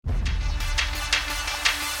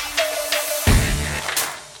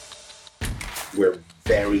we're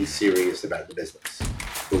very serious about the business,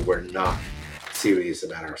 but we're not serious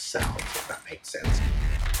about ourselves, if that makes sense.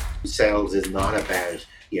 Sales is not about,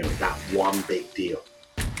 that one big deal.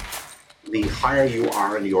 The higher you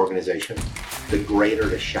are in the organization, the greater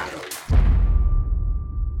the shadow.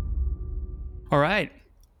 All right,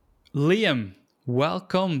 Liam,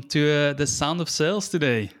 welcome to the Sound of Sales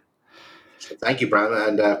today. Thank you, Brian,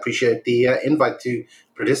 and appreciate the invite to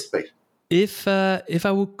participate. If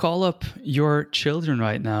I would call up your children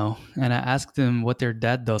right now and I ask them what their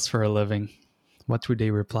dad does for a living, what would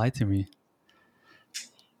they reply to me?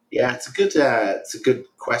 Yeah, it's a good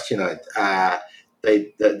question.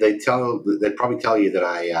 They'd probably tell you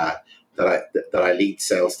that I lead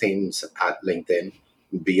sales teams at LinkedIn.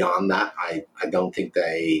 Beyond that, I don't think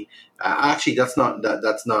they actually that's not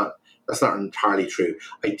entirely true.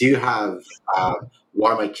 I do have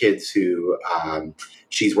one of my kids who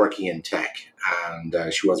she's working in tech, and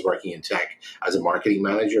she was working in tech as a marketing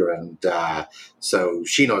manager, and so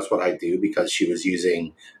she knows what I do because she was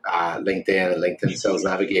using LinkedIn and LinkedIn Sales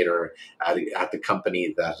Navigator at the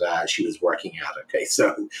company that she was working at. Okay,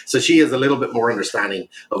 so she has a little bit more understanding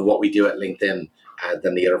of what we do at LinkedIn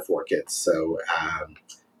than the other four kids. So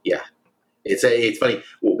yeah, it's funny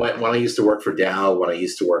when I used to work for Dell, when I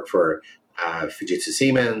used to work for Fujitsu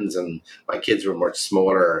Siemens, and my kids were much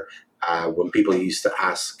smaller. When people used to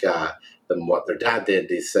ask them what their dad did,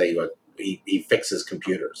 they say, "Well, he fixes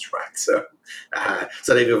computers," right? So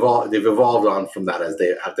they've evolved on from that as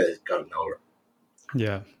they've gotten older.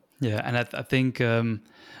 Yeah, and I think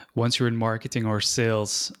once you're in marketing or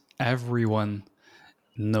sales, everyone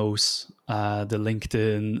knows the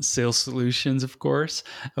LinkedIn sales solutions, of course,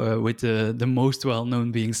 with the most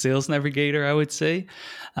well-known being Sales Navigator, I would say.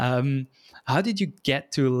 How did you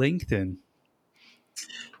get to LinkedIn?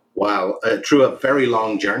 Wow, through a very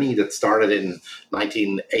long journey that started in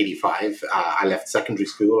 1985. I left secondary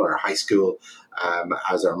school or high school,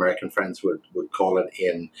 as our American friends would call it,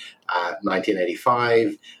 in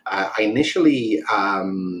 1985. I initially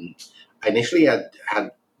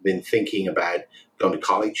had been thinking about going to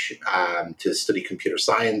college to study computer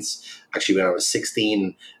science. Actually, when I was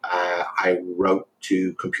 16, I wrote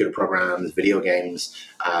two computer programs, video games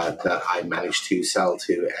that I managed to sell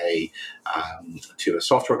to a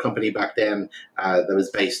software company back then that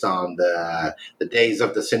was based on the days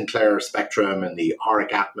of the Sinclair Spectrum and the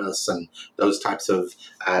Auric Atmos and those types of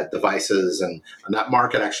devices. And that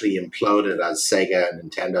market actually imploded as Sega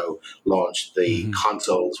and Nintendo launched the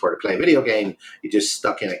consoles where to play a video game. You just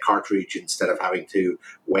stuck in a cartridge instead of having to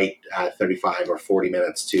wait 35 or 40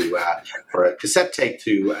 minutes for a cassette tape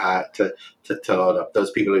to load up.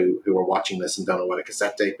 Those people who are watching this and don't know what a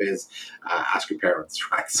cassette tape is, ask your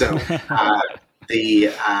parents, right? So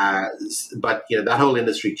but that whole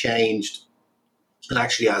industry changed. And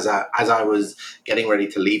actually, as I was getting ready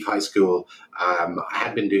to leave high school, I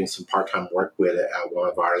had been doing some part-time work with one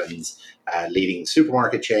of Ireland's leading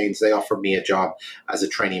supermarket chains. They offered me a job as a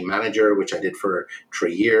training manager, which I did for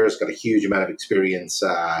 3 years, got a huge amount of experience.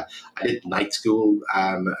 I did night school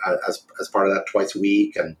as part of that twice a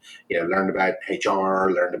week, and learned about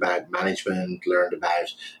HR, learned about management, learned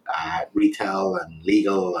about retail and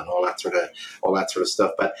legal and all that sort of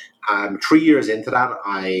stuff. But 3 years into that,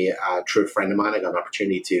 through a friend of mine, I got an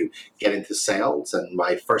opportunity to get into sales, and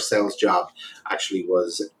my first sales job actually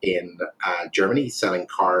was in Germany, selling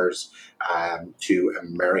cars to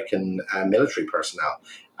American military personnel.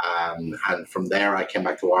 And from there, I came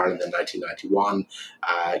back to Ireland in 1991,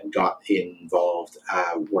 got involved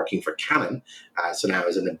working for Canon. So now I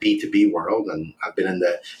was in the B2B world, and I've been in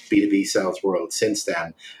the B2B sales world since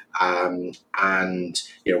then. And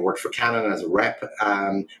worked for Canon as a rep,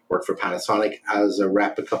 worked for Panasonic as a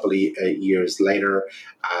rep a couple of years later.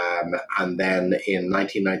 And then in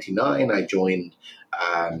 1999, I joined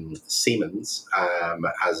Siemens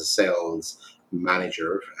as a sales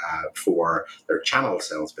manager for their channel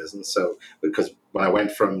sales business. So because when I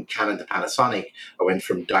went from Canon to Panasonic, I went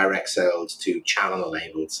from direct sales to channel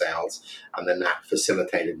enabled sales, and then that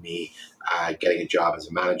facilitated me getting a job as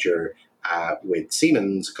a manager with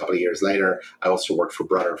Siemens a couple of years later. I also worked for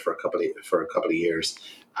Brother for a couple of years,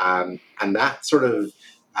 and that sort of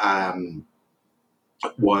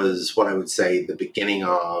was what I would say the beginning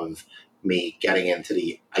of me getting into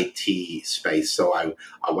the IT space. So I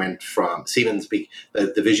went from Siemens, the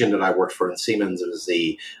division that I worked for in Siemens, it was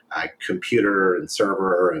the computer and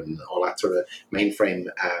server and all that sort of mainframe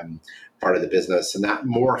part of the business. And that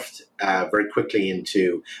morphed very quickly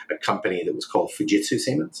into a company that was called Fujitsu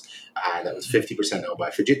Siemens. That was 50% owned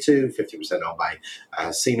by Fujitsu, 50% owned by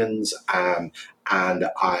Siemens. And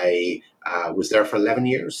I Was there for 11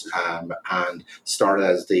 years and started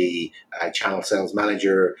as the channel sales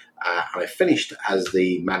manager, and I finished as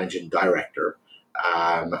the managing director.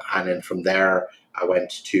 And then from there, I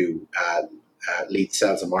went to lead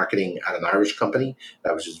sales and marketing at an Irish company.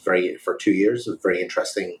 That was just for 2 years. It was a very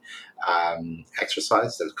interesting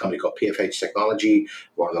exercise. There's a company called PFH Technology,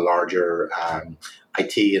 one of the larger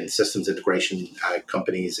IT and systems integration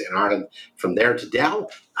companies in Ireland. From there to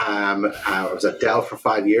Dell. I was at Dell for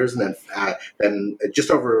 5 years, and then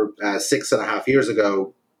just over 6.5 years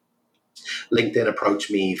ago, LinkedIn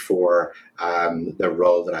approached me for the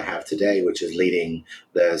role that I have today, which is leading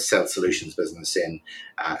the sales solutions business in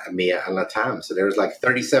EMEA and LATAM. So there's like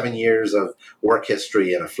 37 years of work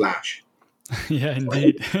history in a flash. Yeah,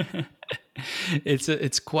 indeed.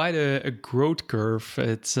 It's quite a growth curve.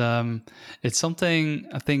 It's something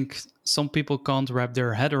I think some people can't wrap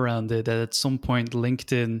their head around it. That at some point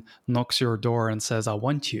LinkedIn knocks your door and says, "I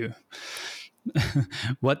want you."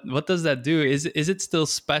 What does that do? Is it still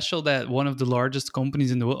special that one of the largest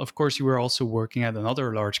companies in the world? Of course, you were also working at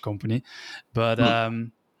another large company, but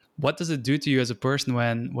what does it do to you as a person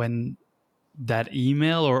when that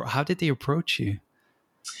email, or how did they approach you?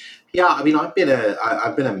 Yeah, I mean, I've been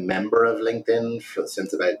a member of LinkedIn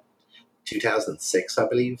since about 2006, I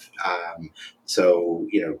believe. So,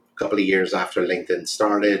 a couple of years after LinkedIn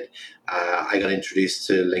started, I got introduced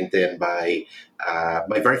to LinkedIn by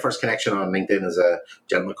my very first connection on LinkedIn is a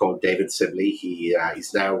gentleman called David Sibley.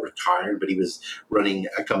 He's now retired, but he was running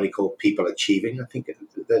a company called People Achieving, I think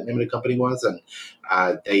the name of the company was. And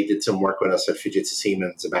they did some work with us at Fujitsu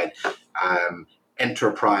Siemens about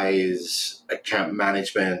enterprise account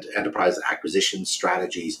management, enterprise acquisition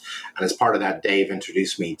strategies. And as part of that, Dave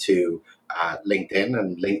introduced me to LinkedIn.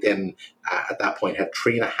 And LinkedIn at that point had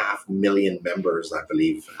 3.5 million members, I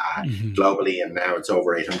believe, globally. And now it's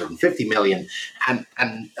over 850 million. And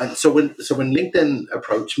so when LinkedIn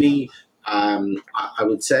approached me, I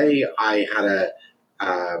would say I had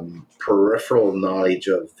a peripheral knowledge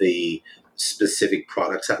of the specific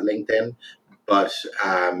products at LinkedIn. But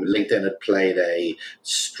LinkedIn had played a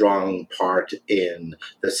strong part in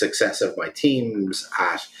the success of my teams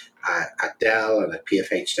at Dell and at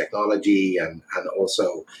PFH Technology and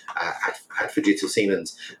also at Fujitsu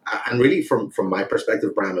Siemens. And really, from my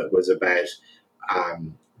perspective, Bram, it was about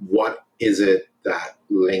what is it that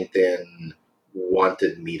LinkedIn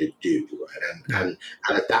wanted me to do. And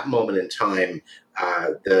at that moment in time,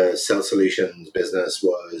 the Sales Solutions business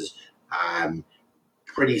was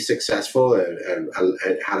pretty successful.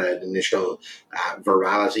 It had an initial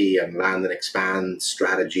virality and land and expand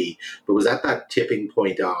strategy, but was at that tipping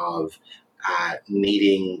point of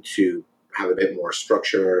needing to have a bit more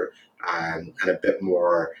structure and a bit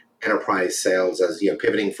more enterprise sales, as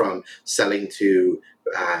pivoting from selling to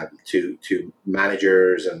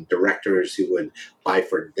managers and directors who would buy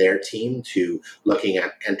for their team to looking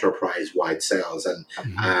at enterprise-wide sales. And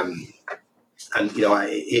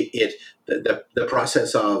the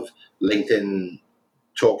process of LinkedIn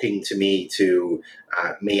talking to me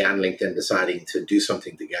and LinkedIn deciding to do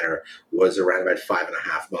something together was around about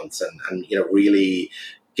 5.5 months, and really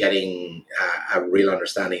getting a real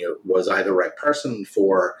understanding of was I the right person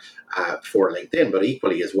for LinkedIn, but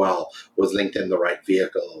equally as well, was LinkedIn the right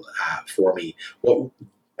vehicle for me. What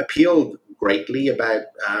appealed greatly about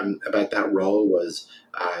that role was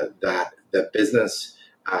that the business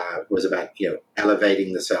was about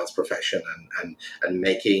elevating the sales profession and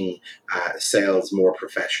making sales more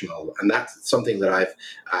professional, and that's something that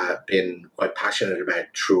I've been quite passionate about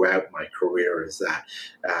throughout my career. Is that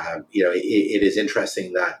it is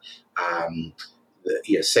interesting that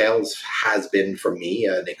sales has been for me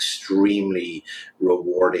an extremely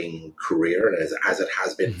rewarding career, and as it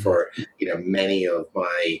has been for many of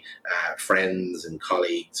my friends and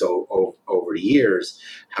colleagues over the years.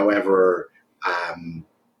 However,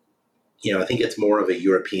 I think it's more of a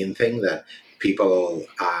European thing that people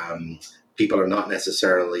are not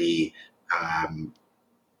necessarily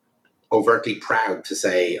overtly proud to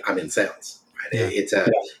say I'm in sales. Right? Yeah. It's I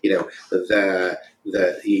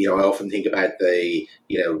often think about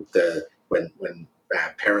when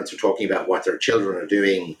parents are talking about what their children are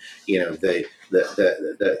doing. The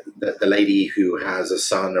lady who has a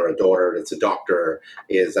son or a daughter that's a doctor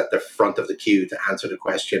is at the front of the queue to answer the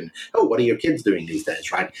question, "Oh, what are your kids doing these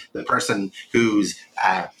days?" Right? The person whose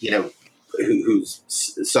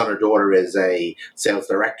son or daughter is a sales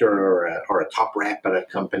director or a top rep at a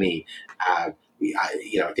company. I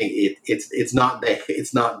think it's not there.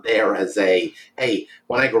 It's not there as a, hey,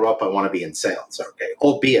 when I grow up, I want to be in sales. Okay,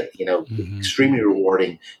 albeit extremely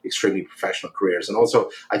rewarding, extremely professional careers, and also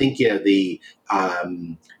I think the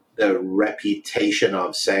the reputation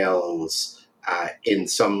of sales in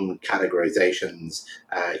some categorizations.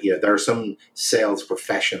 There are some sales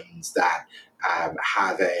professions that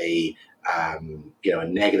have a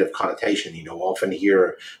negative connotation. Often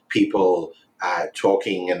hear people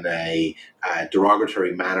talking in a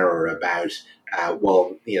derogatory manner about,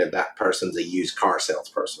 that person's a used car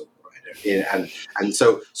salesperson, right? And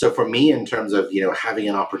so for me, in terms of having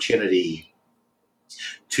an opportunity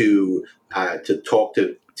to talk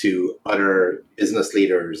to other business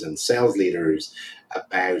leaders and sales leaders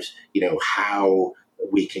about how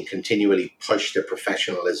we can continually push the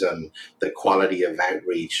professionalism, the quality of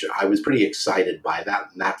outreach. I was pretty excited by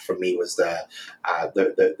that, and that for me was the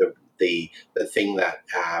thing that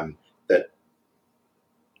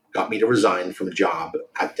got me to resign from a job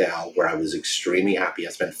at Dell, where I was extremely happy. I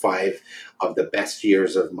spent 5 of the best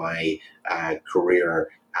years of my career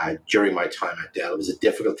during my time at Dell. It was a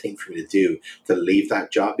difficult thing for me to do, to leave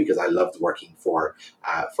that job, because I loved working for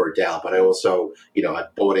Dell. But I also, I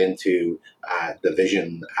bought into the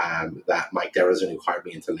vision that Mike Derrison, who hired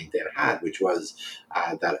me into LinkedIn, had, which was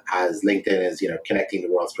that as LinkedIn is, connecting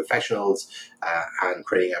the world's professionals and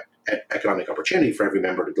creating economic opportunity for every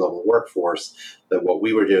member of the global workforce, that what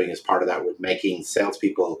we were doing as part of that was making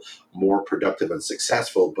salespeople more productive and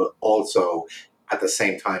successful, but also at the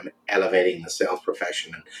same time elevating the sales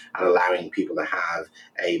profession and allowing people to have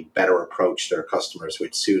a better approach to their customers,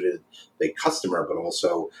 which suited the customer, but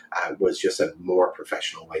also was just a more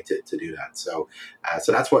professional way to do that. So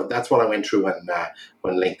that's what I went through when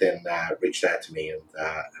LinkedIn reached out to me, and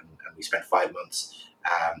we spent 5 months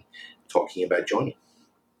talking about joining.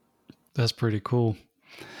 That's pretty cool.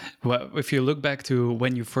 Well, if you look back to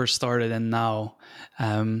when you first started and now,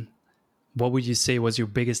 what would you say was your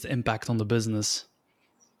biggest impact on the business?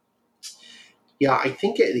 Yeah, I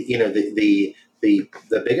think the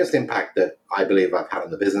biggest impact that I believe I've had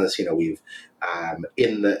on the business. We've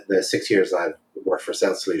in the 6 years I've worked for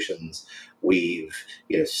Sales Solutions, we've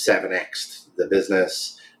 7x'd the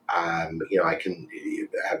business. I can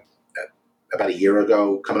about a year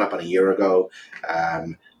ago, coming up on a year ago.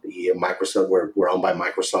 Microsoft, we're owned by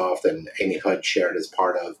Microsoft, and Amy Hood shared as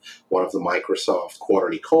part of one of the Microsoft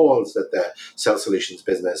quarterly calls that the Sales Solutions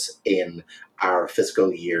business in our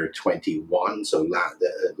fiscal year 21, so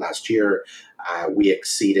last year, we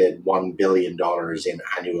exceeded $1 billion in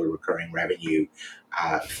annual recurring revenue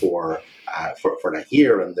for that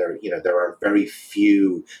year. And there are very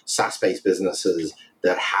few SaaS-based businesses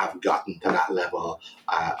that have gotten to that level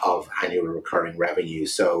of annual recurring revenue.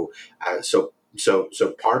 So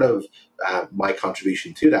part of my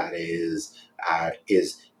contribution to that is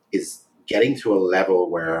getting to a level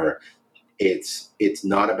where it's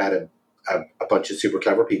not about a bunch of super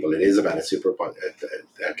clever people. It is about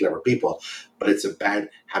clever people, but it's about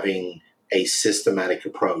having a systematic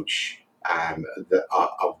approach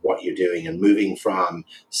of what you're doing, and moving from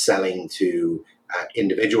selling to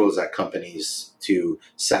individuals at companies to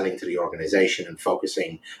selling to the organization, and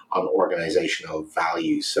focusing on organizational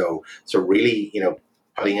value. So really,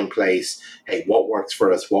 putting in place, hey, what works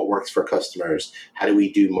for us? What works for customers? How do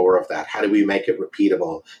we do more of that? How do we make it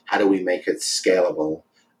repeatable? How do we make it scalable?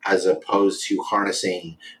 As opposed to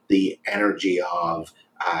harnessing the energy of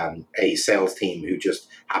a sales team who just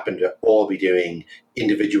happen to all be doing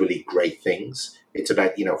individually great things. It's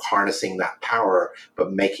about harnessing that power,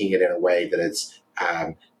 but making it in a way that it's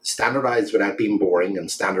standardized without being boring, and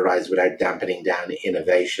standardized without dampening down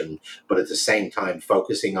innovation, but at the same time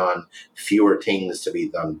focusing on fewer things to be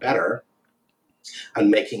done better, and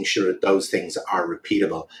making sure that those things are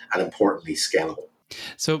repeatable and, importantly, scalable.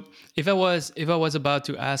 So if I was about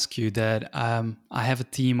to ask you that, I have a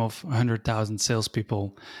team of 100,000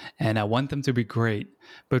 salespeople, and I want them to be great,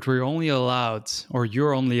 but you're only allowed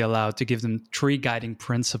to give them 3 guiding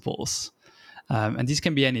principles. And these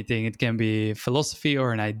can be anything. It can be philosophy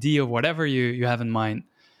or an idea, whatever you have in mind.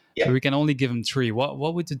 Yeah. But we can only give them 3.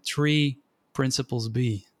 What would the 3 principles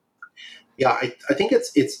be? Yeah, I think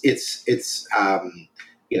it's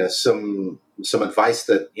some advice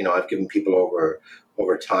that I've given people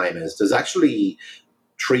over time is there's actually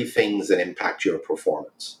 3 things that impact your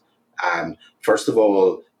performance. First of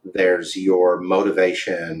all, there's your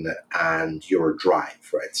motivation and your drive,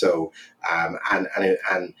 right? So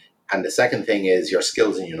and the second thing is your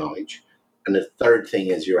skills and your knowledge, and the third thing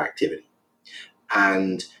is your activity.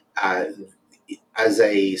 And as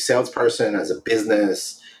a salesperson, as a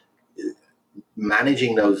business,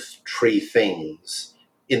 managing those 3 things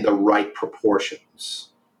in the right proportions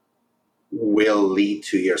will lead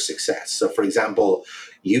to your success. So, for example,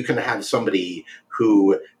 you can have somebody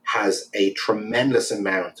who has a tremendous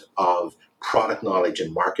amount of product knowledge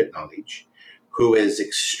and market knowledge, who is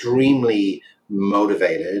extremely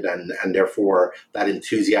motivated, and therefore that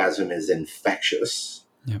enthusiasm is infectious.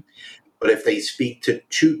 Yeah. But if they speak to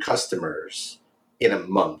 2 customers in a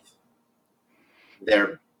month,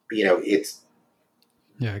 they're, it's,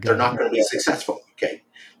 Yeah, I they're got it. not going to be successful. Okay.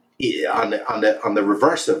 On the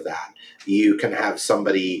reverse of that, you can have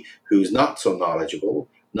somebody who's not so knowledgeable,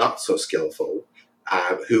 not so skillful,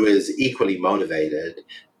 who is equally motivated,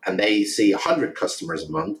 and they see 100 customers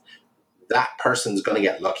a month. That person's going to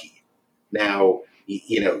get lucky. Now,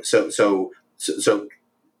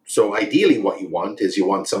 so ideally, what you want is you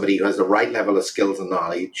want somebody who has the right level of skills and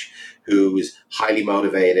knowledge, who's highly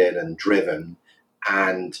motivated and driven,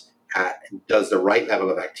 and uh, does the right level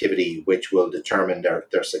of activity, which will determine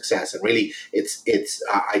their success. And really,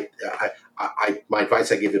 my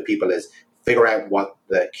advice I give to people is figure out what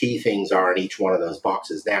the key things are in each one of those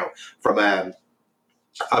boxes. Now,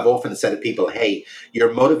 I've often said to people, hey,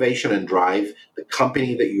 your motivation and drive, the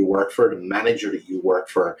company that you work for, the manager that you work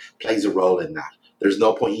for, plays a role in that. There's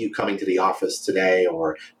no point you coming to the office today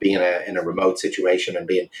or being in a remote situation and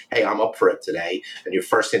being, hey, I'm up for it today. And your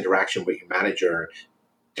first interaction with your manager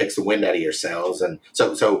takes the wind out of your sails. And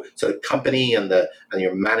so the company and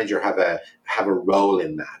your manager have a role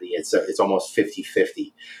in that. It's almost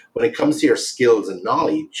 50-50. When it comes to your skills and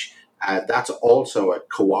knowledge, that's also a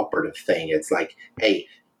cooperative thing. It's like, hey,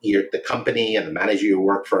 the company and the manager you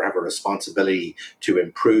work for have a responsibility to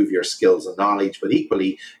improve your skills and knowledge, but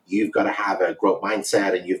equally, you've got to have a growth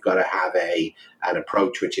mindset, and you've got to have an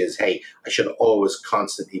approach which is, hey, I should always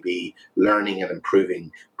constantly be learning and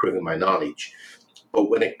improving my knowledge. But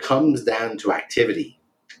when it comes down to activity,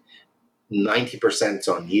 90% is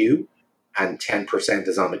on you, and 10%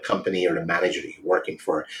 is on the company or the manager that you're working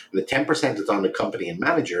for. And the 10% that's on the company and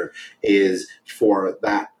manager is for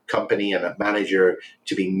that company and a manager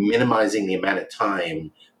to be minimizing the amount of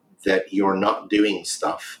time that you're not doing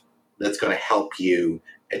stuff that's going to help you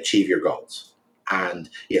achieve your goals. And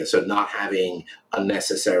so not having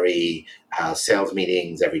unnecessary sales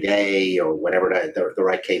meetings every day, or whatever the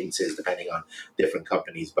right cadence is, depending on different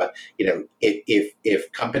companies. But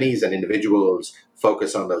if companies and individuals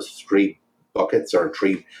focus on those 3 buckets or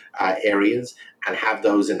 3 areas and have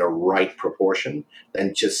those in the right proportion,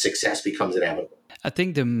 then just success becomes inevitable. I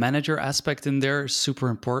think the manager aspect in there is super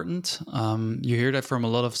important. You hear that from a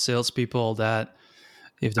lot of salespeople, that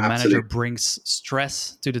if the manager Absolutely. brings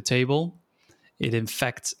stress to the table, it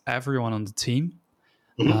infects everyone on the team.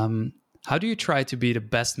 Mhm. How do you try to be the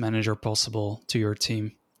best manager possible to your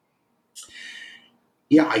team?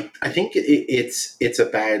 Yeah, I think it's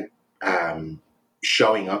about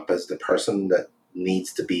showing up as the person that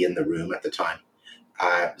needs to be in the room at the time.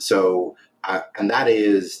 And that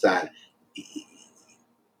is that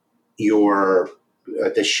your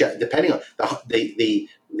depending on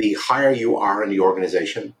the higher you are in the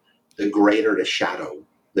organization, the greater the shadow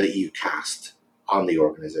that you cast on the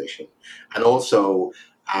organization. And also,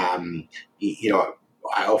 um,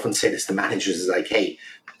 I often say this to managers: is like, hey,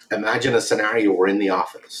 imagine a scenario we're in the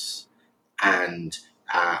office, and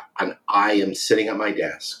I am sitting at my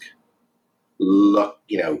desk,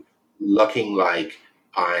 looking like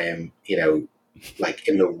I'm, like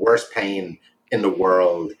in the worst pain in the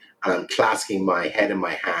world, and I'm clasping my head in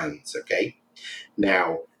my hands. Okay,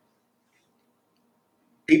 now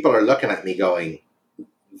people are looking at me going,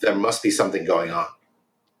 there must be something going on.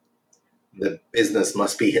 The business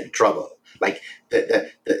must be in trouble. Like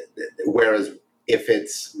whereas if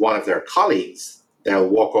it's one of their colleagues, they'll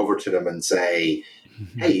walk over to them and say,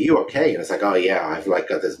 hey, you okay? And it's like, oh yeah, I've like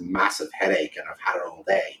got this massive headache and I've had it all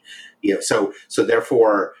day. So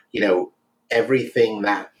therefore, everything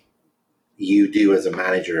that you do as a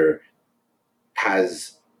manager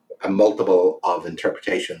has a multiple of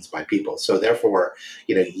interpretations by people. So therefore,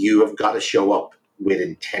 you have got to show up with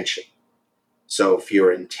intention. So if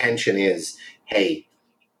your intention is, hey,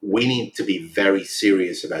 we need to be very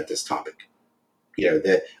serious about this topic,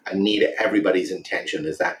 that I need everybody's intention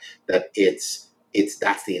is that that's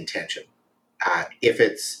the intention. If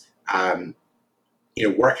it's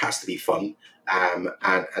work has to be fun, and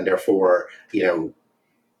therefore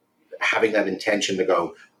having that intention to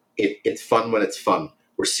go, it's fun when it's fun.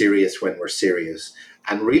 We're serious when we're serious,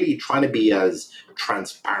 and really trying to be as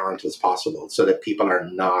transparent as possible so that people are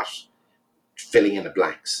not filling in the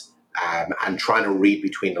blanks, and trying to read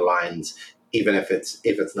between the lines, even if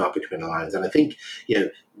it's not between the lines. And I think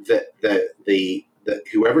the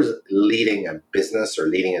whoever's leading a business or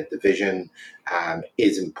leading a division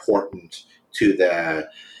is important to the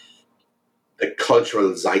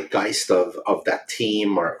cultural zeitgeist of that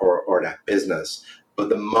team or that business. But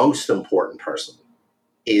the most important person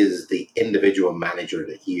is the individual manager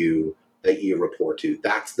that you that you report to.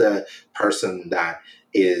 That's the person that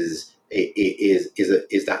is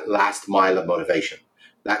that last mile of motivation.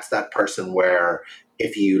 That's that person where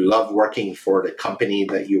if you love working for the company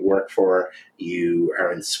that you work for, you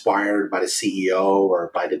are inspired by the CEO or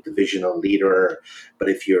by the divisional leader. But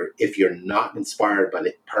if you're not inspired by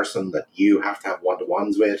the person that you have to have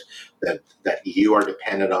one-to-ones with, that you are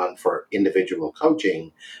dependent on for individual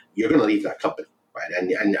coaching, you're going to leave that company. Right.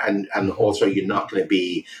 And also you're not going to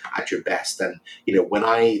be at your best. And, when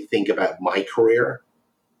I think about my career,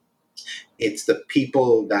 it's the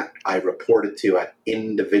people that I reported to at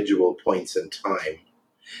individual points in time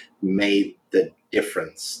made the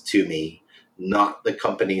difference to me, not the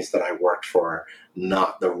companies that I worked for,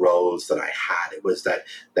 not the roles that I had. It was that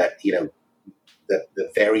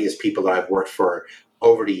the various people that I've worked for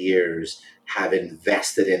over the years have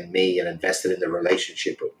invested in me and invested in the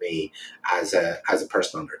relationship with me as a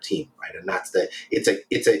person on their team, right? And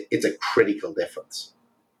it's a critical difference.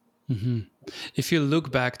 Mm-hmm. If you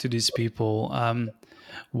look back to these people,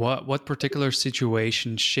 what particular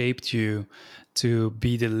situation shaped you to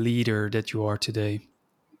be the leader that you are today?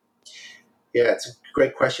 Yeah, it's a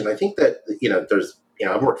great question. I think that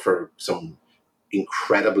I've worked for some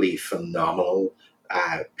incredibly phenomenal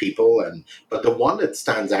people, but the one that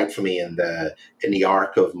stands out for me in the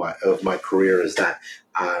arc of my career is that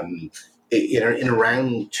in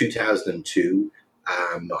around 2002,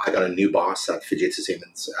 I got a new boss at Fujitsu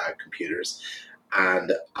Siemens Computers,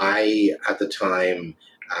 and I at the time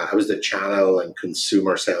I was the channel and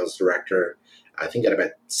consumer sales director. I think I had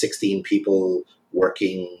about 16 people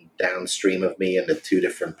working downstream of me in the two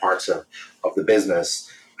different parts of the business,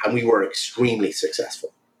 and we were extremely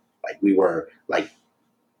successful. Like we were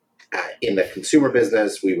in the consumer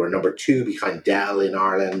business, we were number two behind Dell in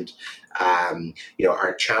Ireland.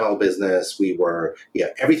 Our channel business, we were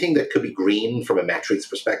everything that could be green from a metrics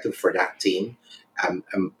perspective for that team,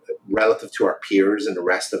 relative to our peers in the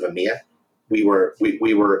rest of EMEA. We were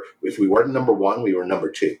if we weren't number one, we were number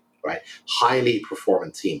two. Right, highly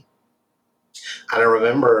performant team. And I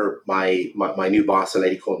remember my new boss, a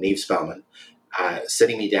lady called Neve Spellman,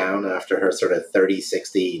 sitting me down after her sort of 30,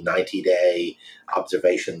 60, 90-day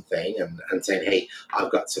observation thing and saying, hey,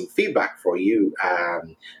 I've got some feedback for you.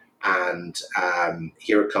 And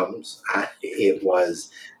here it comes. It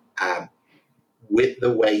was, with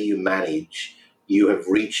the way you manage, you have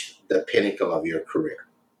reached the pinnacle of your career.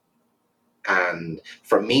 And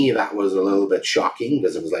for me, that was a little bit shocking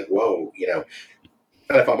because it was like, whoa,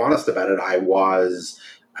 and if I'm honest about it, I was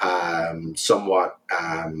somewhat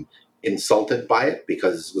insulted by it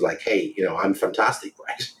because it was like, hey, I'm fantastic,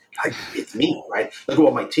 right? Like, it's me, right? Look at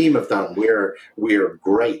what my team have done. We're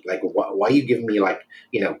great. Like, why are you giving me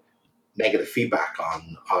negative feedback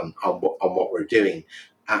on what we're doing?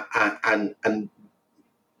 And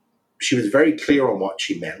she was very clear on what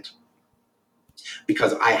she meant,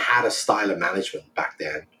 because I had a style of management back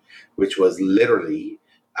then, which was literally,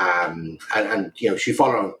 she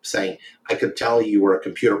followed on saying, I could tell you were a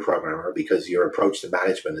computer programmer because your approach to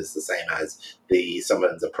management is the same as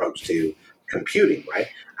someone's approach to computing, right?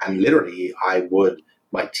 And literally,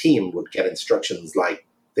 my team would get instructions like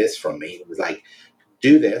this from me. It was like,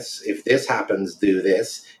 do this. If this happens, do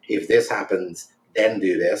this. If this happens, then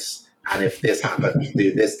do this. And if this happens,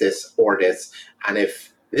 do this, or this. And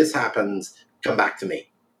if this happens, come back to me,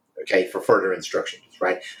 okay, for further instructions,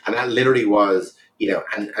 right? And that literally was,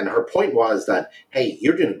 and her point was that, hey,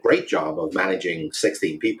 you're doing a great job of managing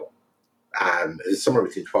 16 people. It's somewhere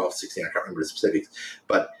between 12, 16, I can't remember the specifics.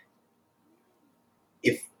 But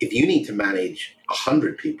if you need to manage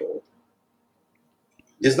 100 people,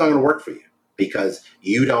 this is not going to work for you because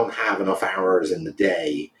you don't have enough hours in the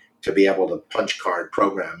day to be able to punch card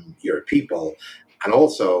program your people. And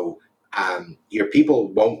also, your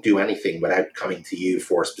people won't do anything without coming to you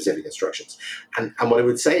for specific instructions. And what I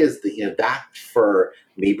would say is that, that for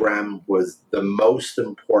me, Bram, was the most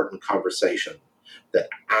important conversation that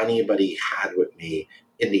anybody had with me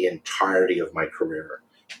in the entirety of my career.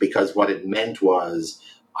 Because what it meant was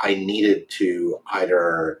I needed to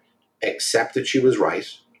either accept that she was right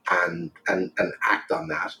and act on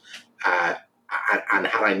that. And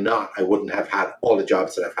had I not, I wouldn't have had all the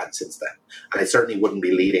jobs that I've had since then. And I certainly wouldn't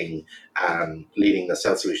be leading the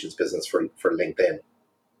sales solutions business for LinkedIn.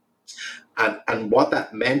 And what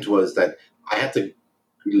that meant was that I had to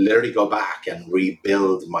literally go back and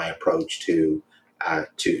rebuild my approach to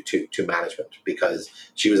management, because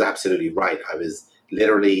she was absolutely right. I was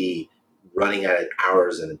literally running out of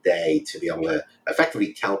hours in a day to be able to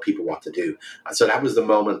effectively tell people what to do. And so that was the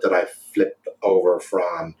moment that I flipped over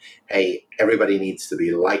from, hey, everybody needs to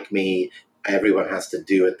be like me. everyone has to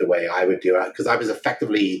do it the way I would do it, because I was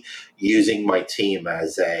effectively using my team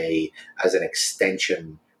as an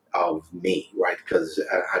extension of me, right? Because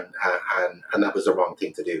and that was the wrong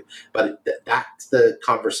thing to do. But that's the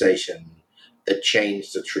conversation that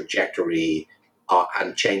changed the trajectory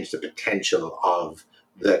and changed the potential of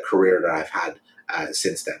the career that I've had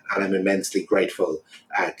since then, and I'm immensely grateful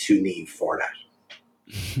to Neve for that.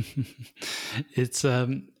 It's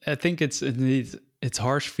I think it's indeed it's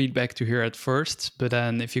harsh feedback to hear at first, but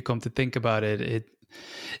then if you come to think about it,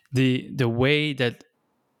 the way that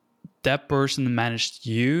that person managed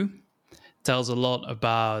you tells a lot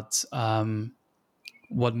about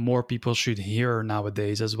what more people should hear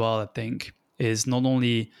nowadays as well. I think is not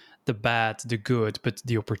only the bad, the good, but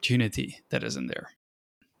the opportunity that is in there.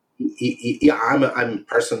 Yeah, I'm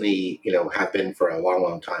personally, have been for a long,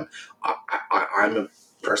 long time. I'm a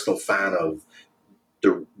personal fan of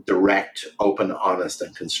direct, open, honest,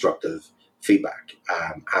 and constructive feedback.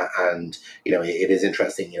 And it is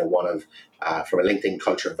interesting. One of from a LinkedIn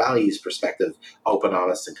culture and values perspective, open,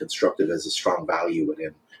 honest, and constructive is a strong value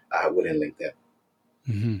within LinkedIn.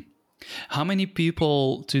 Mm-hmm. How many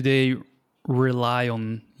people today rely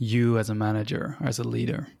on you as a manager, as a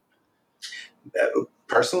leader?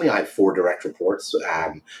 Personally, I have 4 direct reports.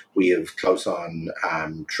 We have close on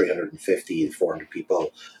 350 to 400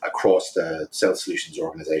 people across the sales solutions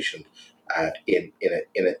organization in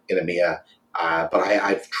EMEA. But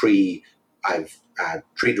I've three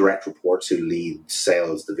direct reports who lead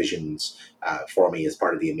sales divisions for me as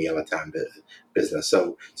part of the EMEA Latam business.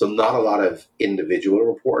 So not a lot of individual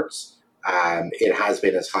reports. It has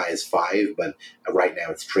been as high as 5, but right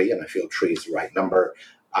now it's 3, and I feel 3 is the right number.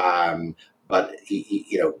 But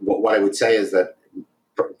what I would say is that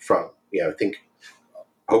from I think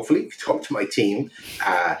hopefully talk to my team.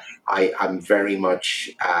 I'm very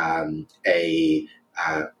much an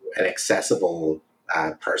accessible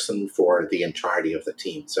person for the entirety of the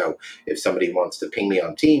team. So if somebody wants to ping me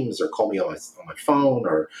on Teams or call me on my phone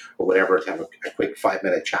or whatever to have a quick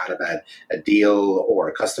 5-minute chat about a deal or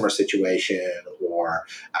a customer situation or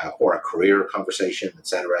a career conversation,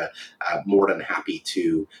 etc., more than happy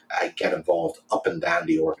to get involved up and down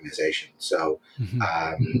the organization. So,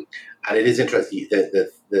 and it is interesting,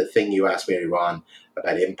 the thing you asked me, Ron,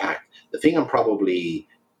 about impact. The thing I'm probably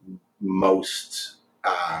most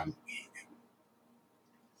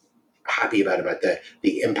happy about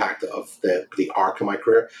the impact of the arc of my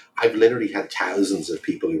career. I've literally had thousands of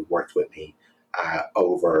people who've worked with me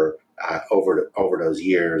over those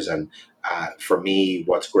years, and for me,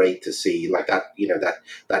 what's great to see, like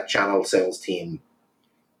that channel sales team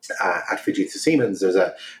at Fujitsu Siemens. There's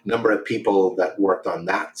a number of people that worked on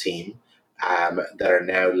that team that are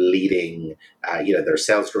now leading. They're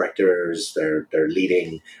sales directors. They're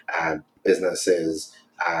leading businesses.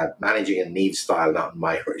 Managing in Neve's style, not in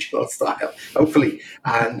my original style, hopefully.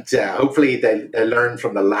 And hopefully they learn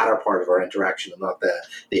from the latter part of our interaction and not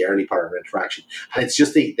the early part of our interaction. And it's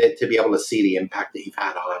just to be able to see the impact that you've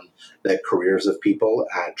had on the careers of people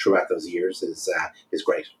throughout those years is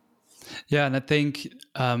great. Yeah, and I think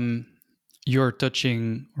you're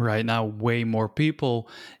touching right now way more people,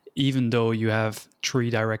 even though you have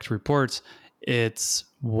 3 direct reports. It's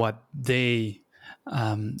what they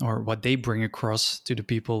or what they bring across to the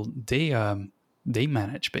people they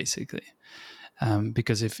manage, basically.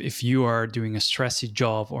 Because if you are doing a stressy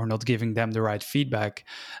job or not giving them the right feedback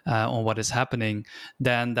on what is happening,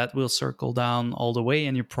 then that will circle down all the way,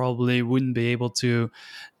 and you probably wouldn't be able to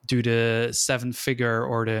do the 7-figure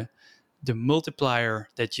or the multiplier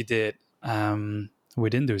that you did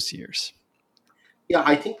within those years. Yeah,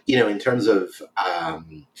 I think in terms of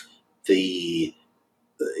the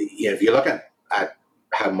if you look at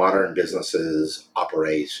how modern businesses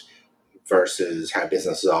operate versus how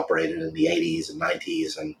businesses operated in the 80s and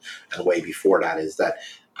 90s and way before that, is that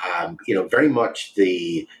very much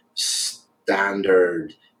the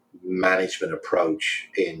standard management approach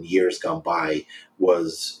in years gone by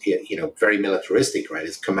was very militaristic, right?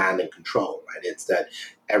 It's command and control, right? It's that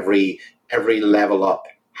every level up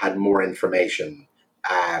had more information.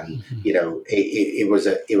 It was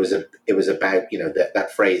about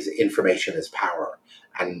that phrase, information is power.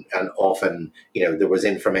 And often, there was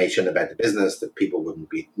information about the business that people wouldn't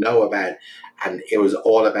know about, and it was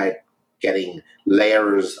all about getting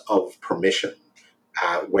layers of permission.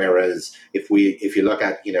 Whereas if you look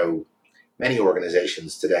at many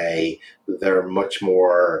organizations today, they're much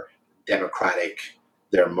more democratic,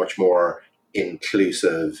 they're much more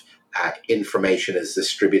inclusive. Information is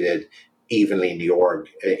distributed evenly in the org.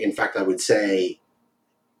 In fact, I would say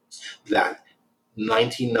that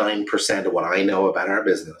 99% of what I know about our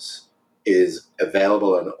business is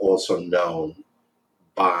available and also known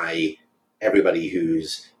by everybody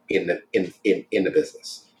who's in the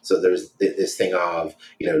business. So there's this thing of,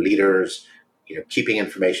 leaders, keeping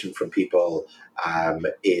information from people,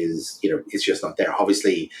 is, it's just not there.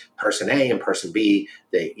 Obviously, person A and person B,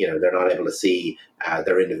 they're not able to see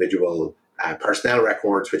their individual personnel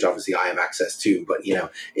records, which obviously I have access to, but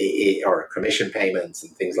or commission payments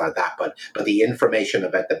and things like that. But the information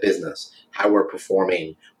about the business, how we're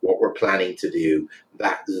performing, what we're planning to do,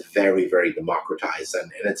 that is very, very democratized.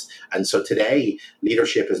 And so today,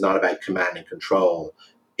 leadership is not about command and control;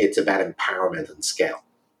 it's about empowerment and scale.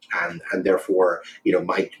 And therefore,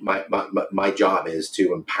 my job is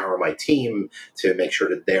to empower my team, to make sure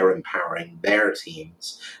that they're empowering their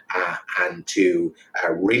teams, and to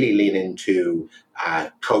really lean into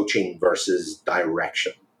coaching versus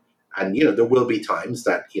direction. And there will be times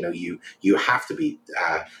that you have to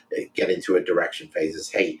get into a direction phases.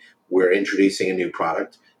 Hey, we're introducing a new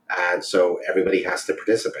product, and so everybody has to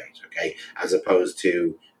participate. Okay, as opposed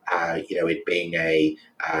to it being a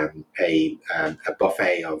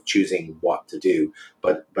buffet of choosing what to do.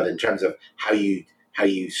 But in terms of how you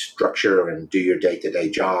structure and do your day-to-day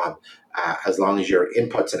job, as long as your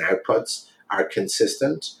inputs and outputs are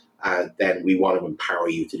consistent, then we want to empower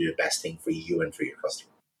you to do the best thing for you and for your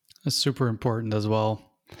customer. That's super important as well.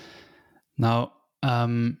 Now,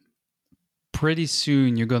 pretty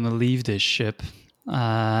soon you're going to leave this ship,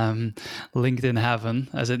 LinkedIn heaven,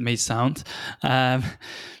 as it may sound.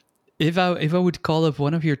 If I would call up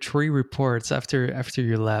one of your 3 reports after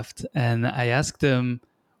you left, and I asked them,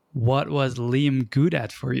 what was Liam good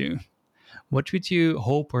at for you? What would you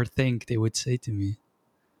hope or think they would say to me?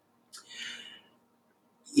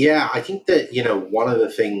 Yeah, I think that one of the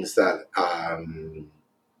things that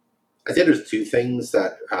I think there's 2 things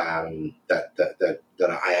that that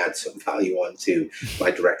I add some value on to my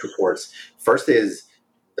direct reports. First is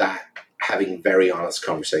that having very honest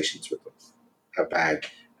conversations with them about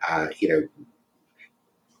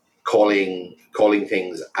calling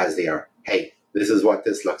things as they are. Hey, this is what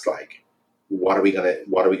this looks like. What are we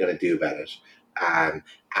gonna do about it? And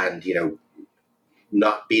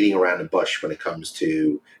not beating around the bush when it comes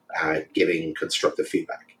to giving constructive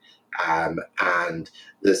feedback. And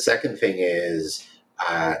the second thing is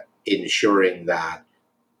ensuring that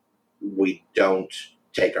we don't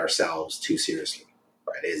take ourselves too seriously.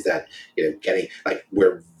 Right? Is that getting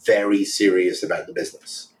we're very serious about the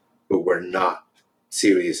business, but we're not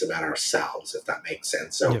serious about ourselves, if that makes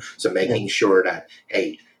sense. So making sure that,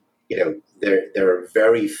 hey, there are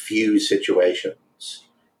very few situations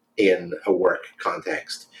in a work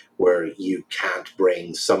context where you can't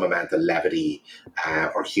bring some amount of levity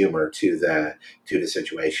or humor to the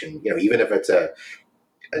situation. Even if it's a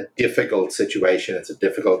difficult situation, it's a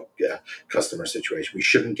difficult customer situation. We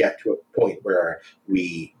shouldn't get to a point where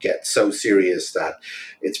we get so serious that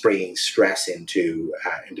it's bringing stress into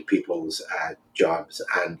people's jobs.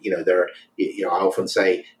 And I often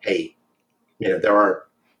say, hey, there are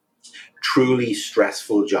truly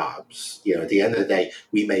stressful jobs. At the end of the day,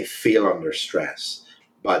 we may feel under stress,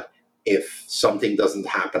 but if something doesn't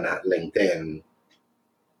happen at LinkedIn,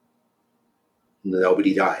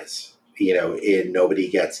 nobody dies. Nobody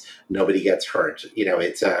gets hurt.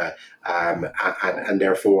 It's and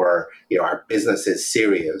therefore, our business is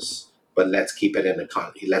serious, but let's keep it in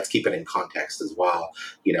context as well.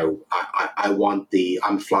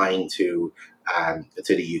 I'm flying to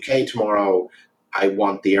the UK tomorrow. I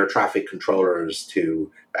want the air traffic controllers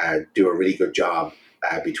to do a really good job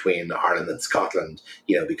between Ireland and Scotland.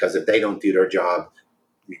 Because if they don't do their job,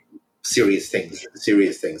 serious things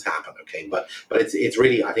happen. Okay, but it's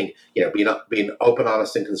really, I think, being open,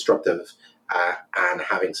 honest, and constructive, and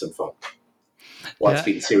having some fun whilst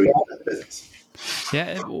being serious about the business.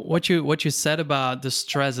 Yeah, what you said about the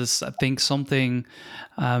stress is, I think, something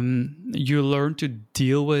you learn to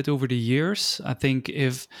deal with over the years. I think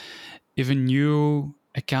if a new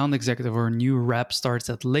account executive or a new rep starts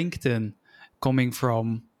at LinkedIn, coming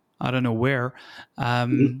from I don't know where,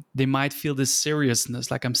 they might feel this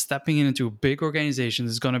seriousness, like I'm stepping into a big organization.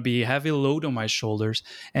 There's going to be a heavy load on my shoulders,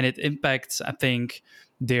 and it impacts, I think,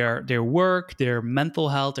 their work, their mental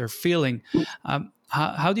health, their feeling.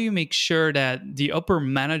 How do you make sure that the upper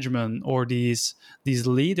management or these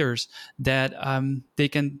leaders that they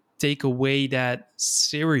can take away that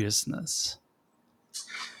seriousness?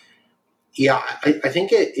 Yeah, I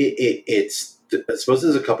think it's. I suppose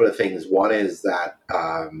there's a couple of things. One is that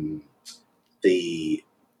the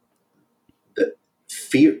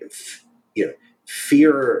fear,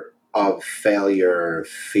 fear of failure,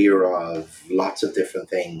 fear of lots of different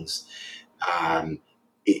things.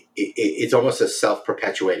 It's almost a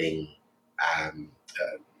self-perpetuating um,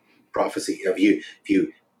 prophecy.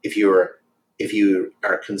 If you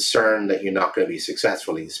are concerned that you're not going to be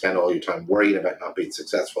successful, and you spend all your time worrying about not being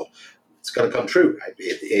successful, it's going to come true. Right?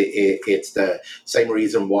 It's the same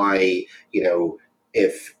reason why,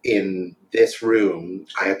 if in this room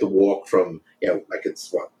I had to walk from, like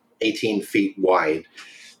it's 18 feet wide.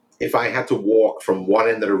 If I had to walk from one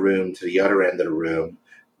end of the room to the other end of the room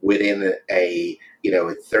within a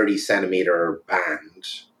 30 centimeter band,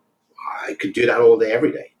 I could do that all day,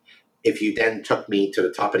 every day. If you then took me to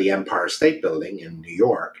the top of the Empire State Building in New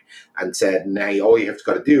York and said, now all you have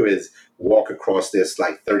got to do is walk across this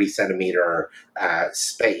like 30 centimeter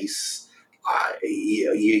space,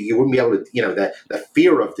 you wouldn't be able to, the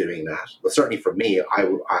fear of doing that. Well, certainly for me, I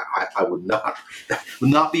would not, would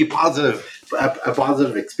not be a positive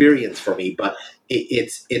experience for me. But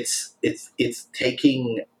it's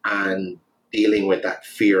taking and dealing with that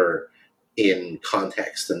fear in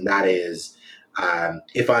context, and that is,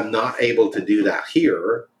 if I'm not able to do that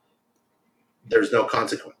here, there's no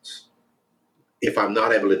consequence. If I'm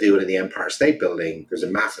not able to do it in the Empire State Building, there's a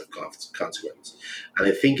massive consequence. And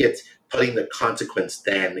I think it's putting the consequence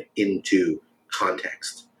then into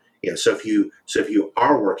context. So if you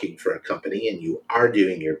are working for a company and you are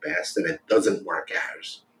doing your best and it doesn't work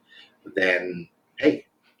out, then hey,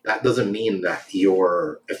 that doesn't mean that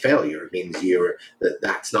you're a failure. It means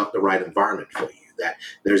that's not the right environment for you. That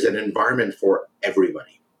there's an environment for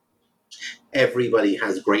everybody. Everybody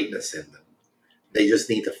has greatness in them. They just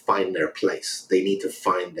need to find their place. They need to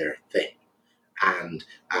find their thing. And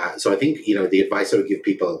so I think, the advice I would give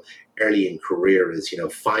people early in career is,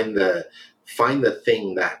 find the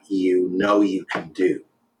thing that you can do,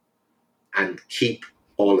 and keep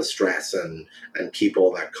all the stress and keep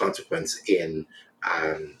all that consequence in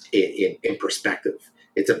perspective.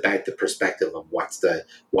 It's about the perspective of what's the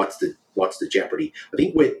jeopardy. I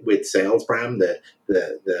think with sales, Bram,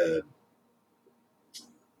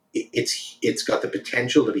 it's got the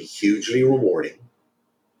potential to be hugely rewarding,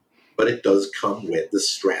 but it does come with the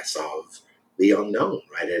stress of the unknown,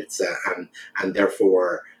 right? It's and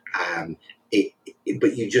therefore,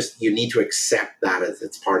 but you need to accept that as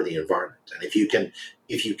it's part of the environment. And if you can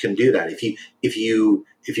do that,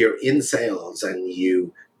 if you're in sales and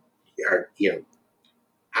you are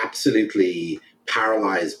absolutely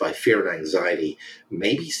paralyzed by fear and anxiety,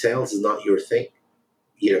 maybe sales is not your thing.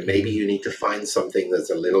 Maybe you need to find something that's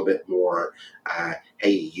a little bit more,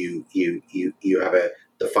 hey, you have a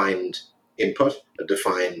defined input, a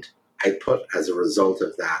defined output as a result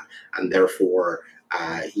of that, and therefore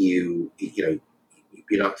you're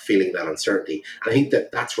not feeling that uncertainty. And I think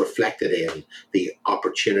that's reflected in the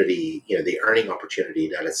opportunity, the earning opportunity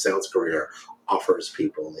that a sales career offers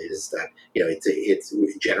people, is that it's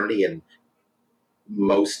generally in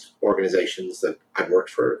most organizations that I've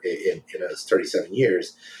worked for in 37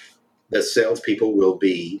 years, the salespeople will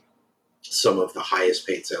be some of the highest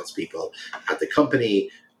paid salespeople at the company.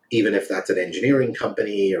 Even if that's an engineering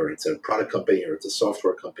company or it's a product company or it's a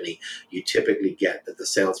software company, you typically get that the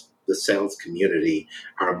sales community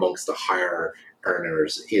are amongst the higher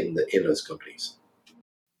earners in those companies.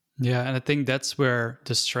 Yeah, and I think that's where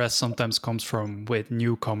the stress sometimes comes from with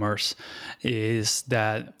newcomers, is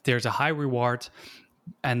that there's a high reward,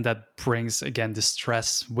 and that brings again the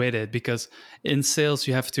stress with it, because in sales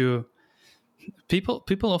you have to, people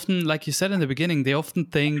often, like you said in the beginning, they often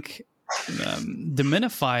think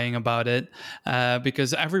diminifying about it,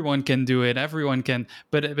 because everyone can do it, everyone can,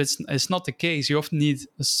 but it's not the case. You often need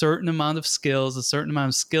a certain amount of skills, a certain amount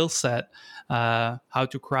of skill set, how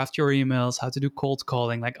to craft your emails, how to do cold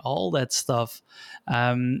calling, like all that stuff,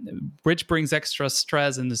 which brings extra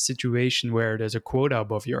stress in the situation where there's a quota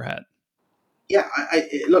above your head. Yeah,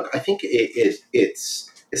 look, I think it's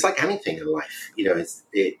like anything in life.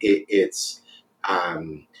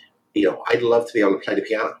 I'd love to be able to play the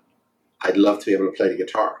piano. I'd love to be able to play the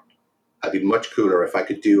guitar. I'd be much cooler if I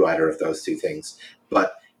could do either of those two things.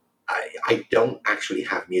 But I don't actually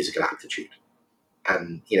have musical aptitude.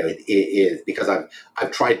 And it is because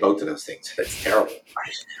I've tried both of those things. It's terrible,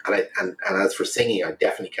 right? And as for singing, I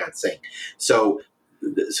definitely can't sing. So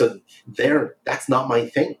that's not my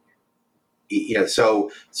thing.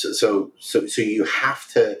 So you have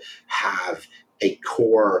to have a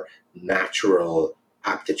core natural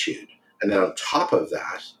aptitude, and then on top of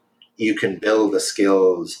that, you can build the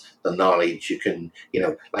skills, the knowledge. You can,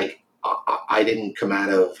 like I didn't come out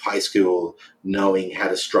of high school knowing how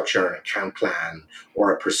to structure an account plan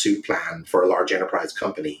or a pursuit plan for a large enterprise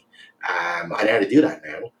company. I know how to do that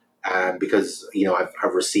now, because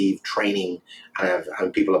I've received training,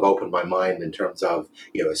 and people have opened my mind in terms of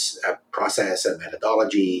a process and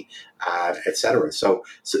methodology, etc.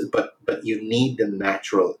 But you need the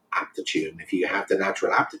natural aptitude, and if you have the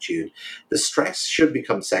natural aptitude, the stress should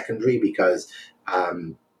become secondary, because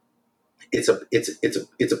it's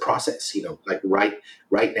a process. Like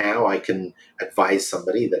right now, I can advise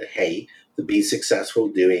somebody that, hey, to be successful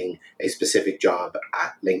doing a specific job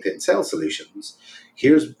at LinkedIn Sales Solutions,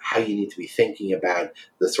 here's how you need to be thinking about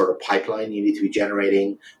the sort of pipeline you need to be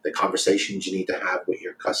generating, the conversations you need to have with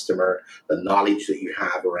your customer, the knowledge that you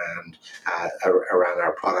have around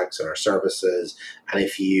our products and our services. And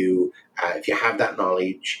if you have that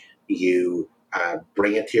knowledge, you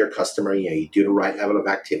bring it to your customer, you do the right level of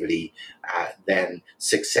activity, then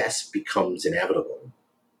success becomes inevitable.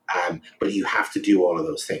 But you have to do all of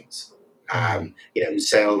those things.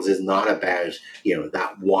 Sales is not about,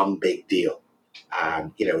 that one big deal.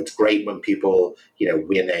 It's great when people,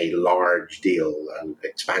 win a large deal, an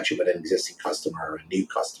expansion with an existing customer or a new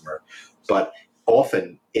customer, but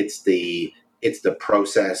often it's the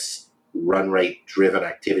process, run rate driven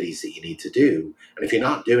activities that you need to do. And if you're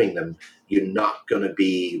not doing them, you're not going to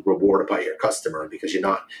be rewarded by your customer, because you're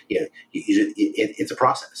not, it's a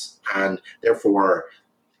process. And therefore,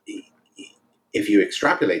 if you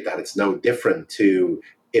extrapolate that, it's no different to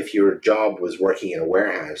if your job was working in a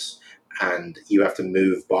warehouse and you have to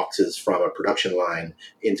move boxes from a production line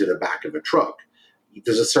into the back of a truck.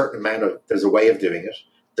 There's a way of doing it.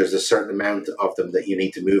 There's a certain amount of them that you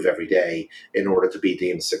need to move every day in order to be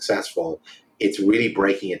deemed successful. It's really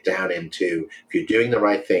breaking it down into, if you're doing the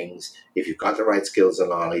right things, if you've got the right skills and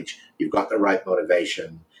knowledge, you've got the right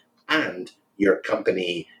motivation, and your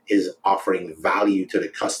company is offering value to the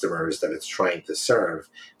customers that it's trying to serve,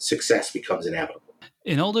 success becomes inevitable.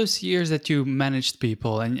 In all those years that you managed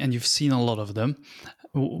people, and you've seen a lot of them,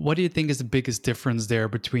 what do you think is the biggest difference there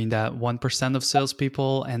between that 1% of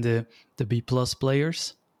salespeople and the B plus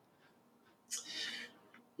players?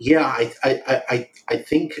 Yeah, I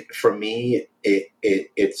think for me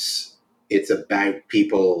it's about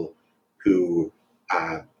people who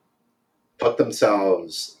put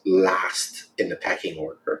themselves last in the pecking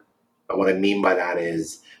order. And what I mean by that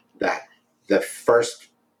is that the first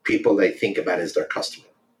people they think about is their customer.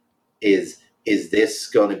 Is this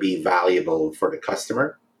going to be valuable for the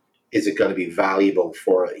customer? Is it going to be valuable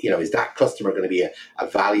for, is that customer going to be a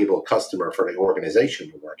valuable customer for the organization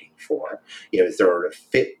you're working for? Is there a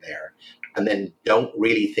fit there? And then don't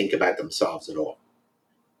really think about themselves at all.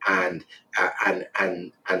 And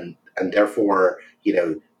therefore,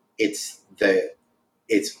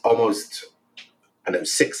 it's almost, I know,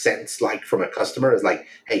 sixth sense, like from a customer, is like,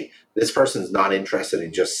 hey, this person's not interested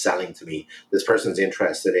in just selling to me. This person's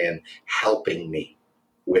interested in helping me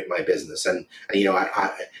with my business. And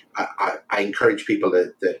I encourage people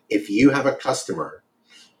that if you have a customer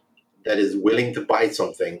that is willing to buy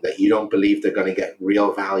something that you don't believe they're going to get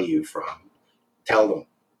real value from, tell them,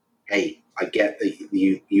 hey, I get that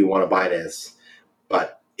you want to buy this,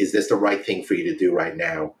 but is this the right thing for you to do right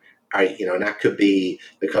now? And that could be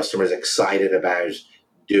the customer's excited about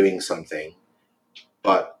doing something,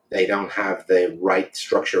 but they don't have the right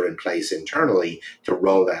structure in place internally to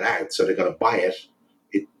roll that out. So they're going to buy it.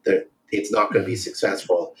 It's not going to be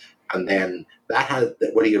successful. And then that has,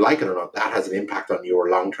 whether you like it or not, that has an impact on your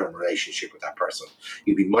long-term relationship with that person.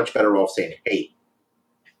 You'd be much better off saying, hey,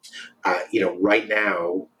 right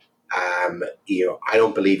now, I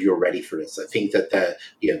don't believe you're ready for this. I think that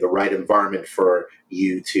the right environment for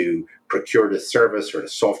you to procure the service or the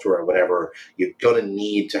software or whatever, you're going to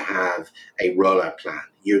need to have a rollout plan.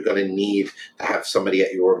 You're going to need to have somebody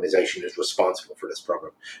at your organization who's responsible for this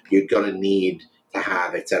program. You're going to need to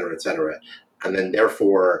have, et cetera, et cetera. And then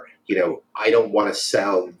therefore, I don't want to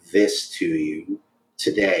sell this to you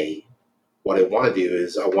today. What I want to do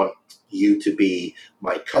is I want you to be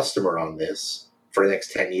my customer on this for the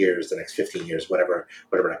next 10 years, the next 15 years, whatever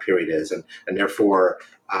that period is. And therefore,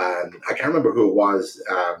 I can't remember who it was.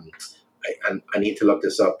 I need to look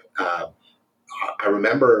this up. I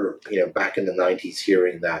remember, back in the 90s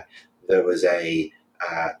hearing that there was a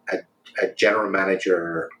general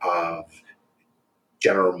manager of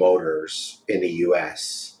General Motors in the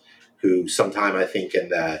US who sometime, I think in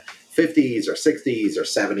the 50s or 60s or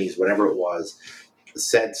 70s, whatever it was,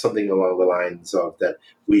 said something along the lines of that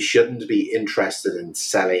we shouldn't be interested in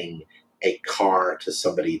selling a car to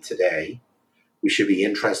somebody today. We should be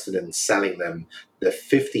interested in selling them the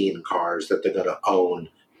 15 cars that they're going to own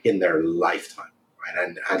in their lifetime,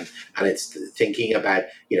 right? And it's thinking about,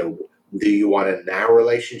 Do you want a now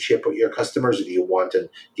relationship with your customers, or do you want a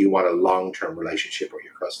long-term relationship with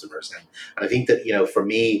your customers? And I think that, for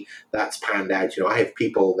me, that's panned out. I have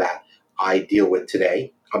people that I deal with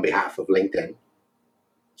today on behalf of LinkedIn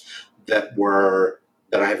that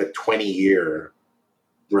I have a 20-year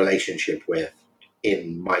relationship with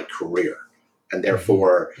in my career. And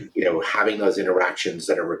therefore, having those interactions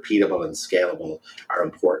that are repeatable and scalable are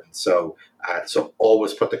important. So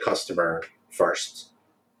always put the customer first.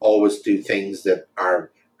 Always do things that are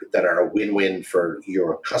a win-win for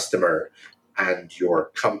your customer and your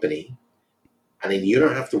company. And then you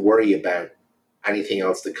don't have to worry about anything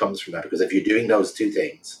else that comes from that, because if you're doing those two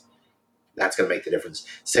things, that's going to make the difference.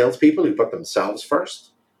 Salespeople who put themselves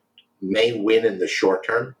first may win in the short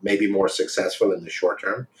term, may be more successful in the short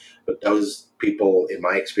term, but those people, in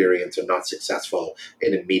my experience, are not successful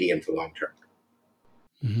in a medium to long term.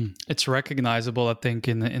 It's recognizable, I think,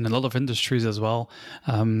 in a lot of industries as well.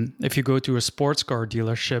 If you go to a sports car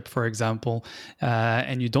dealership, for example,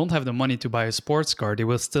 and you don't have the money to buy a sports car, they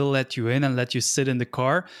will still let you in and let you sit in the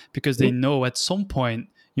car, because they know at some point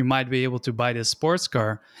you might be able to buy this sports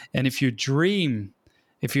car. And if you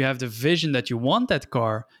have the vision that you want that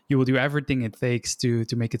car, you will do everything it takes to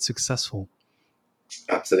make it successful.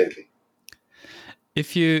 Absolutely.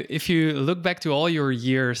 If you look back to all your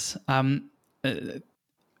years,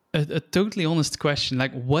 a totally honest question,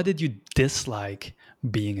 like, what did you dislike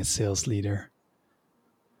being a sales leader?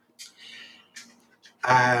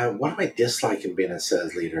 What do I dislike in being a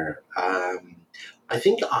sales leader? I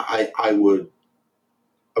think I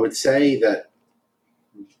would say that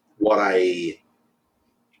what I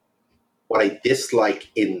dislike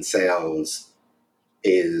in sales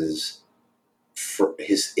is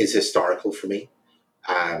historical for me.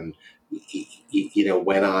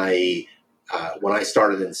 When I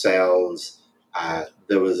started in sales,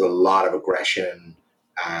 there was a lot of aggression.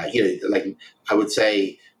 Like I would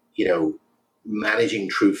say, managing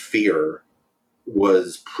through fear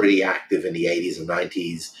was pretty active in the 80s and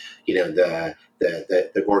 90s.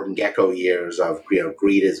 The Gordon Gekko years of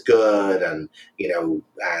greed is good, and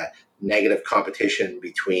negative competition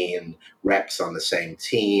between reps on the same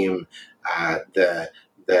team. The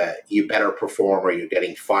you better perform or you're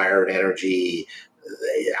getting fired energy,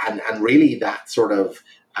 and really that sort of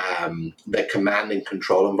the command and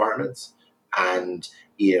control environments. And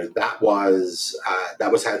that was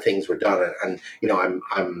how things were done. And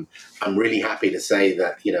I'm really happy to say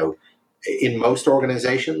that in most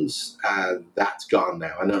organizations that's gone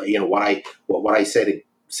now. I know what I say to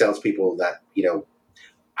salespeople that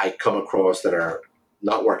I come across that are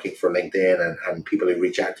not working for LinkedIn, and people who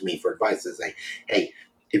reach out to me for advice is like, hey,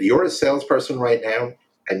 if you're a salesperson right now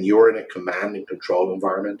and you're in a command and control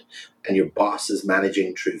environment and your boss is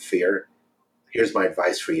managing through fear, here's my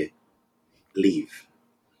advice for you: leave.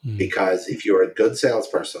 Because if you're a good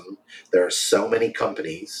salesperson, there are so many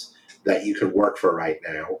companies that you can work for right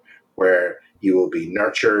now where you will be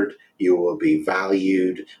nurtured, you will be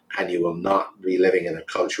valued, and you will not be living in a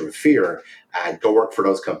culture of fear. Go work for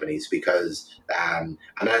those companies, because and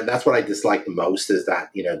that's what I dislike the most, is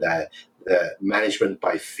that the management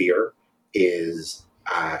by fear is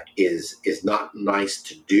not nice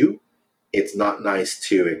to do. It's not nice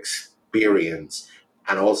to experience,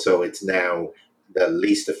 and also it's now the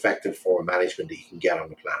least effective form of management that you can get on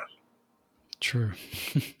the planet. True.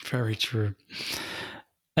 Very true.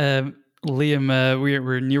 Liam,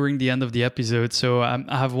 we're nearing the end of the episode, so I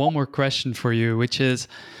have one more question for you, which is,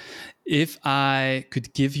 if I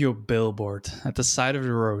could give you a billboard at the side of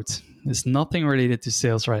the road, it's nothing related to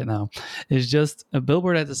sales right now, it's just a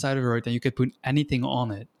billboard at the side of the road, and you could put anything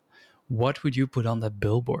on it, what would you put on that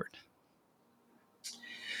billboard?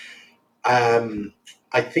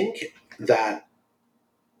 I think that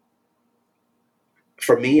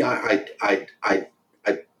for me,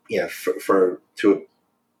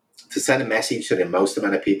 to send a message to the most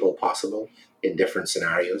amount of people possible in different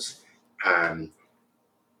scenarios,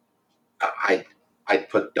 I'd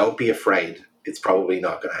put, don't be afraid. It's probably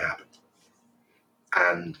not going to happen.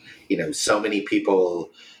 And so many people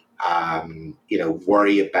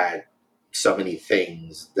worry about so many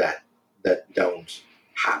things that don't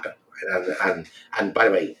happen. And by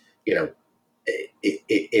the way,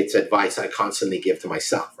 it's advice I constantly give to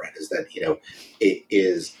myself, right? Is that it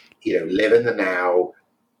is live in the now.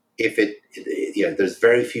 If there's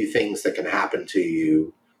very few things that can happen to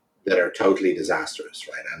you that are totally disastrous,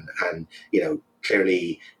 right? And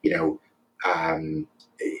clearly,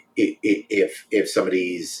 if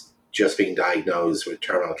somebody's just being diagnosed with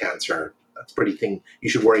terminal cancer, that's a pretty thing you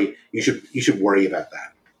should worry. You should worry about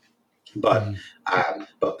that. But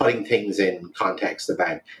putting things in context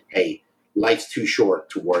about, hey, life's too short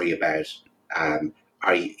to worry about.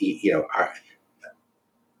 Are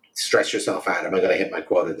stress yourself out? Am I going to hit my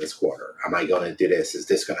quota this quarter? Am I going to do this? Is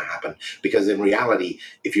this going to happen? Because in reality,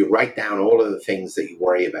 if you write down all of the things that you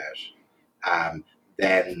worry about,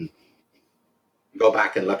 then go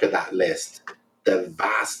back and look at that list. The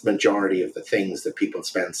vast majority of the things that people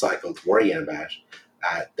spend cycles worrying about,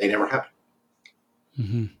 they never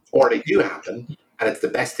happen, or they do happen, and it's the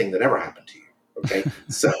best thing that ever happened to you. Okay,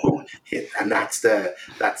 so and that's the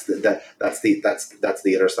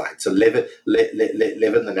other side. So live in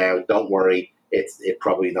the now. Don't worry. It's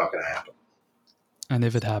probably not going to happen. And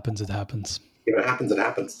if it happens, it happens. If it happens, it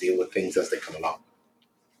happens. Deal with things as they come along.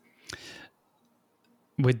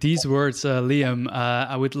 With these words, Liam,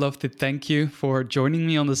 I would love to thank you for joining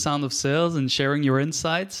me on The Sound of Sales and sharing your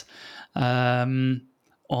insights on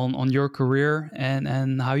your career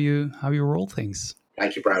and how you roll things.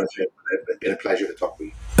 Thank you, Brian. It's been a pleasure to talk with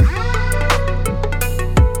you.